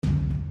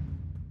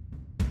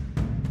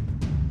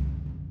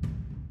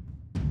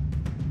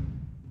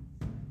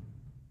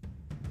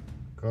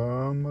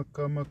Come,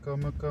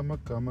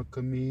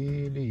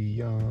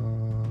 chameleon.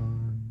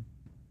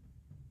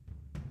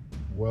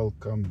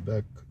 Welcome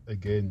back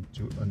again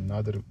to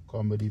another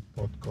comedy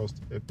podcast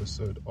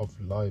episode of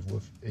Live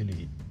with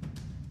Ellie.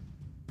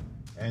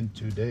 And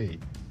today,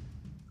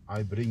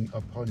 I bring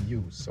upon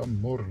you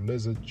some more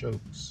lizard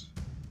jokes.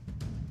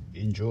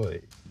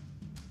 Enjoy.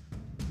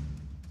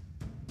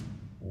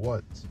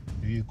 What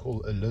do you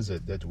call a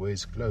lizard that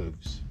wears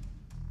clothes?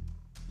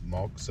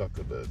 Mark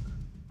Zuckerberg.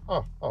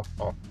 Ha ha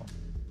ha ha.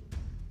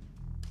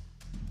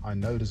 I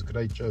know this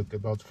great joke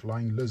about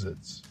flying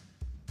lizards,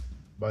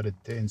 but it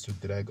tends to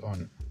drag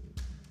on.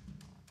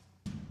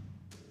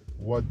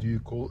 What do you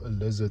call a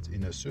lizard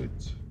in a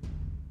suit?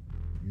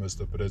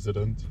 Mr.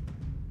 President.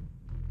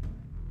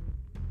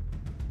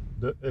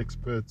 The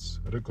experts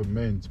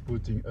recommend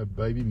putting a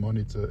baby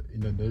monitor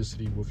in a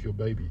nursery with your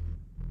baby.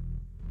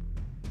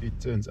 It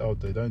turns out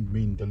they don't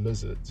mean the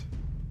lizard.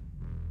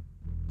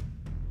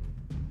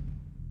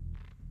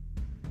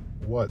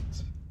 What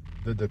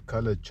did the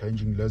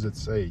color-changing lizard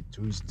say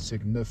to his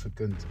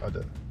significant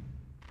other?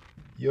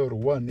 You're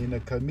one in a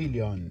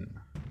chameleon.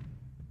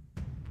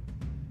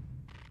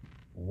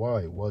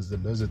 Why was the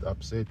lizard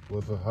upset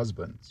with her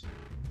husband?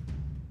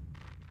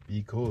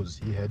 Because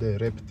he had a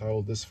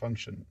reptile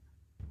dysfunction.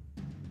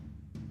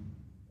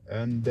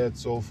 And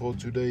that's all for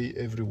today,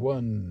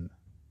 everyone.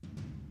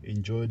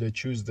 Enjoy the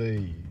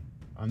Tuesday.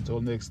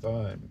 Until next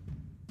time.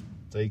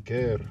 Take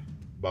care.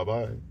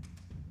 Bye-bye.